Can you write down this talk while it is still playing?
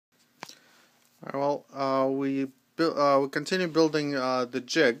We continue building the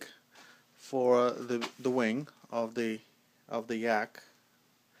jig for the wing of the yak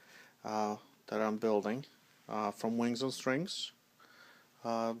that I'm building from Wings and Strings.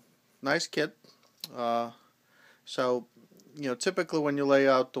 Uh, Nice kit. Uh, so typically when you lay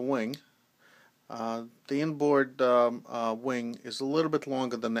out the wing, the inboard wing is a little bit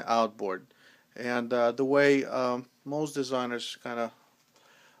longer than the outboard, and the way most designers kind of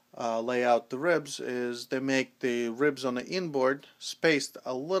lay out the ribs is they make the ribs on the inboard spaced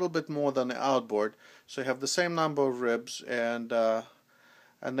a little bit more than the outboard, so you have the same number of ribs, and the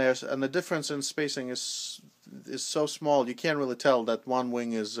difference in spacing is so small you can't really tell that one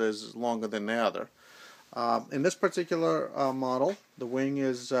wing is longer than the other. In this particular model, the wing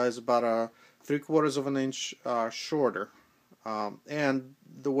is about a 3/4 of an inch shorter, and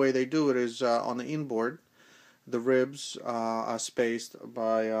the way they do it is on the inboard the ribs are spaced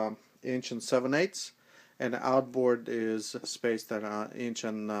by inch and 7/8, and the outboard is spaced at inch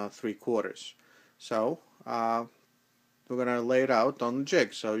and 3/4. So we're going to lay it out on the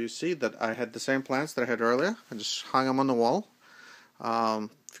jig. So you see that I had the same plans that I had earlier. I just hung them on the wall.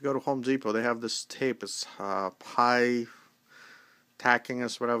 If you go to Home Depot, they have this tape. It's pie tacking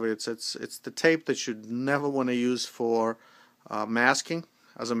us, whatever. It's the tape that you'd never want to use for masking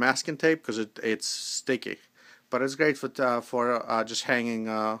as a masking tape because it's sticky. But it's great for just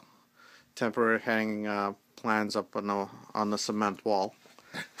hanging temporary hanging plans up on the cement wall.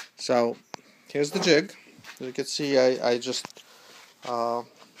 So here's the jig. As you can see, I just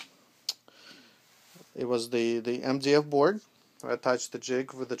it was the MDF board. I attached the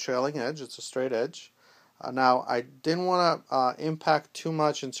jig with the trailing edge. It's a straight edge. Now I didn't want to impact too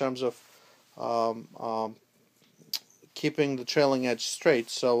much in terms of keeping the trailing edge straight,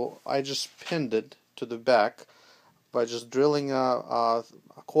 so I just pinned it to the back by just drilling a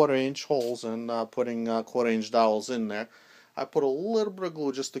 1/4 inch holes and putting 1/4 inch dowels in there. I put a little bit of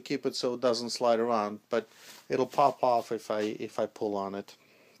glue just to keep it so it doesn't slide around, but it'll pop off if I pull on it.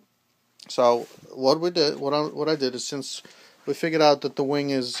 So what I did is, since we figured out that the wing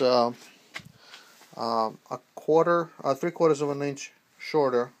is 3/4 of an inch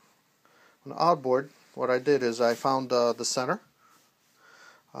shorter on the outboard, what I did is I found the center,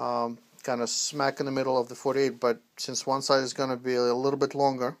 kind of smack in the middle of the 48, but since one side is going to be a little bit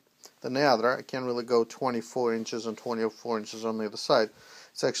longer than the other, I can't really go 24 inches and 24 inches on the other side.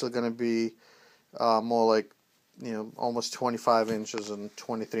 It's actually going to be more like almost 25 inches and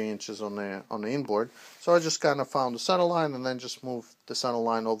 23 inches on the inboard. So I just kind of found the center line and then just moved the center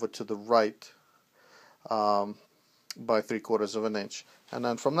line over to the right by 3/4 of an inch. And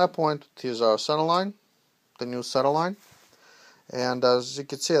then from that point, here's our center line, the new center line. And as you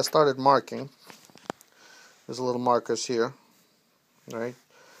can see, I started marking. There's little markers here, right?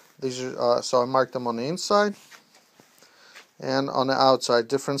 These are so I marked them on the inside and on the outside,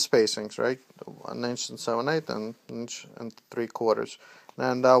 different spacings, right? 1 inch and 7/8 and 1 inch and 3/4.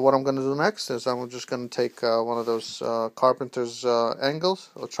 And what I'm going to do next is I'm just going to take one of those carpenter's angles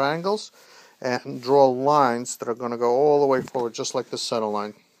or triangles and draw lines that are going to go all the way forward, just like the center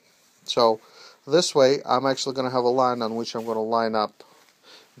line. So this way, I'm actually going to have a line on which I'm going to line up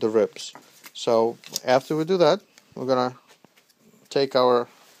the ribs. So after we do that, we're going to take our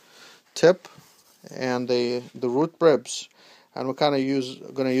tip and the root ribs, and we're kind of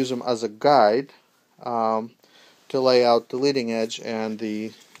going to use them as a guide to lay out the leading edge and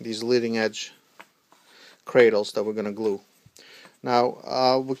these leading edge cradles that we're going to glue. Now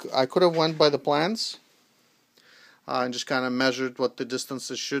I could have went by the plans and just kind of measured what the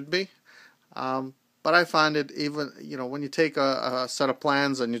distances should be. But I find it, even when you take a set of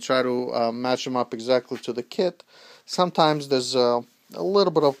plans and you try to match them up exactly to the kit, sometimes there's a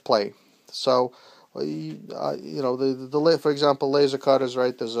little bit of play. So for example, laser cutters,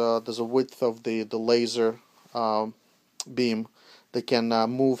 right? There's a width of the laser beam that can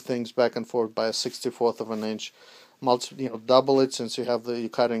move things back and forth by a 1/64 of an inch. Double it, since you're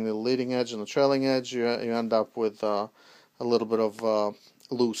cutting the leading edge and the trailing edge, you end up with a little bit of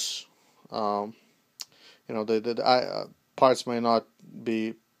loose. The parts may not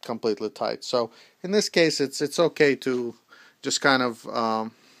be completely tight. So in this case, it's okay to just kind of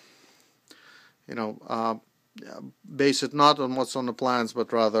base it not on what's on the plans,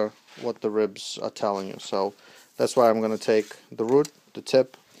 but rather what the ribs are telling you. So that's why I'm going to take the root, the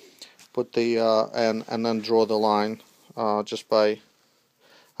tip, put the and then draw the line just by,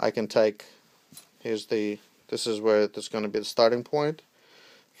 I can take, this is where it's going to be the starting point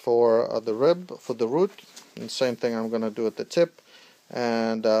for the rib, for the root, and same thing I'm going to do at the tip,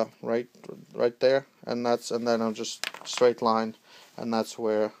 and right there, and then I'll just straight line, and that's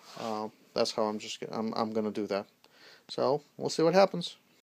where that's how I'm gonna do that. So we'll see what happens.